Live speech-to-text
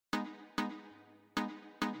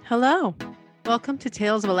Hello. Welcome to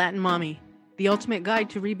Tales of a Latin Mommy, the ultimate guide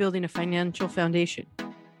to rebuilding a financial foundation.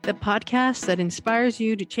 The podcast that inspires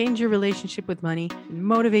you to change your relationship with money and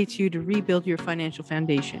motivates you to rebuild your financial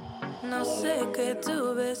foundation.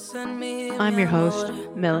 I'm your host,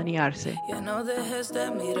 Melanie Arce.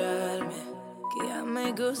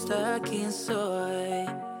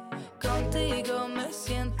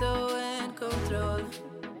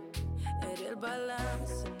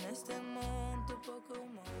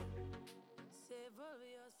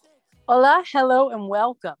 Hola, hello, and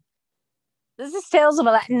welcome. This is Tales of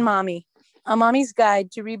a Latin Mommy, a mommy's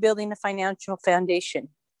guide to rebuilding a financial foundation.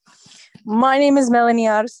 My name is Melanie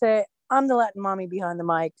Arce. I'm the Latin mommy behind the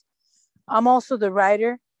mic. I'm also the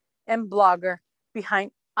writer and blogger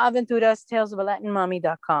behind Aventuras Tales of a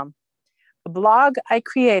LatinMommy.com, a blog I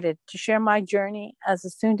created to share my journey as a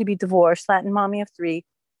soon-to-be divorced Latin mommy of three,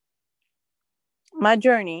 my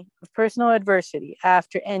journey of personal adversity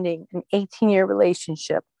after ending an 18-year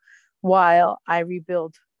relationship while I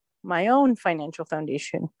rebuild my own financial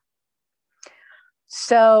foundation.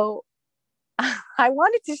 So I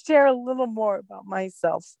wanted to share a little more about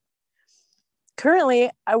myself. Currently,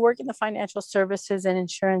 I work in the financial services and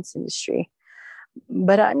insurance industry,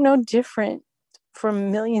 but I'm no different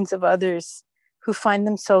from millions of others who find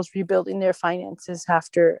themselves rebuilding their finances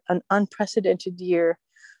after an unprecedented year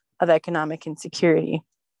of economic insecurity.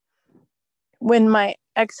 When my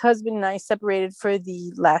ex-husband and I separated for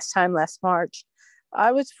the last time last March,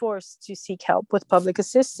 I was forced to seek help with public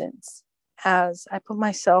assistance as I put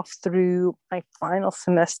myself through my final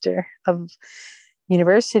semester of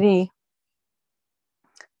university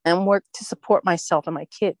and worked to support myself and my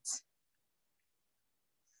kids.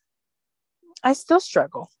 I still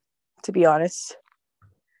struggle, to be honest.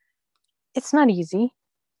 It's not easy.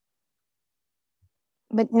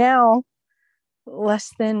 But now,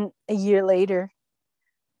 less than a year later,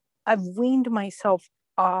 I've weaned myself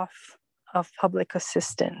off of public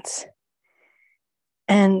assistance.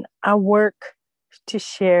 And I work to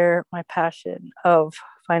share my passion of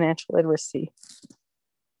financial literacy.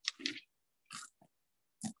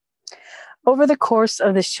 Over the course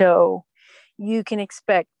of the show, you can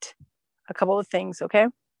expect a couple of things, okay?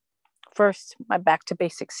 First, my Back to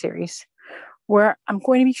Basics series, where I'm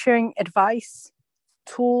going to be sharing advice,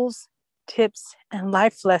 tools, tips, and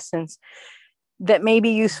life lessons that may be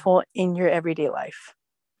useful in your everyday life.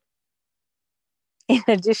 In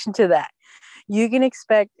addition to that, you can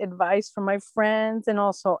expect advice from my friends and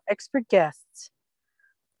also expert guests.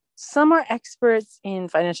 Some are experts in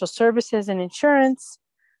financial services and insurance.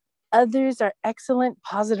 Others are excellent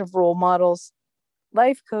positive role models,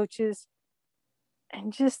 life coaches,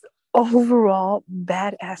 and just overall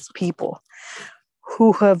badass people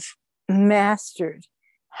who have mastered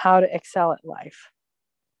how to excel at life.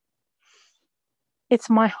 It's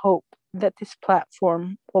my hope that this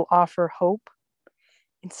platform will offer hope,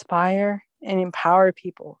 inspire, and empower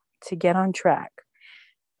people to get on track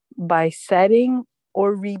by setting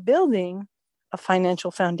or rebuilding a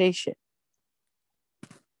financial foundation.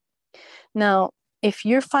 Now, if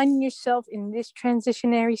you're finding yourself in this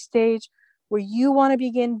transitionary stage where you want to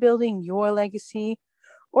begin building your legacy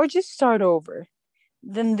or just start over,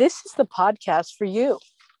 then this is the podcast for you.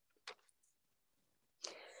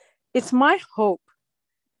 It's my hope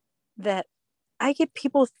that I get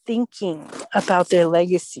people thinking about their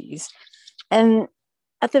legacies and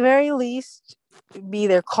at the very least be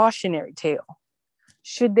their cautionary tale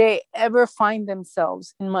should they ever find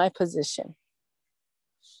themselves in my position.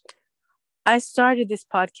 I started this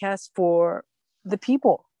podcast for the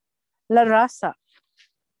people, La Raza,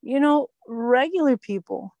 regular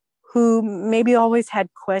people who maybe always had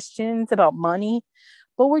questions about money,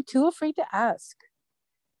 but were too afraid to ask.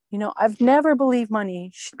 I've never believed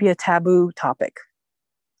money should be a taboo topic,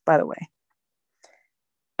 by the way.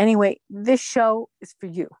 Anyway, this show is for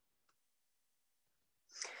you.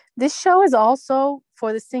 This show is also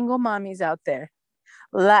for the single mommies out there,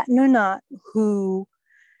 Latin or not, who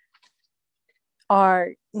are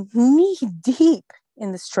knee deep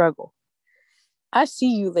in the struggle. I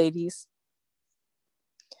see you, ladies.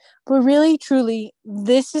 But really, truly,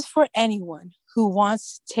 this is for anyone who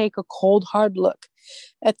wants to take a cold, hard look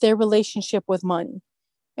at their relationship with money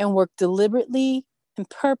and work deliberately and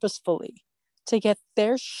purposefully to get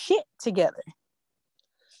their shit together.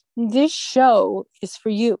 This show is for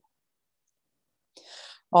you.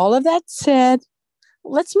 All of that said,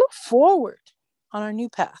 let's move forward on our new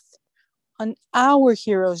path, on our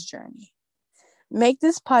hero's journey. Make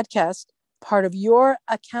this podcast part of your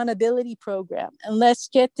accountability program, and let's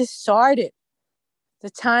get this started. The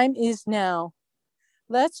time is now.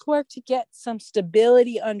 Let's work to get some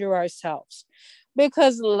stability under ourselves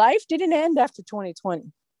because life didn't end after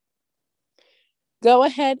 2020. Go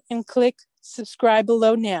ahead and click subscribe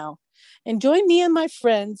below now and join me and my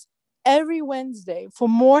friends every Wednesday for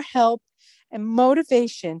more help and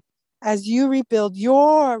motivation as you rebuild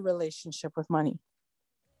your relationship with money.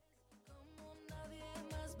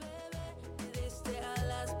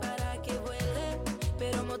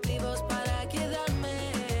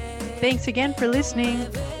 Thanks again for listening.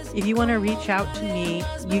 If you want to reach out to me,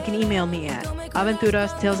 you can email me at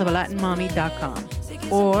aventurastalesofalatinmommy.com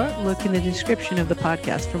or look in the description of the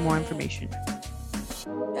podcast for more information.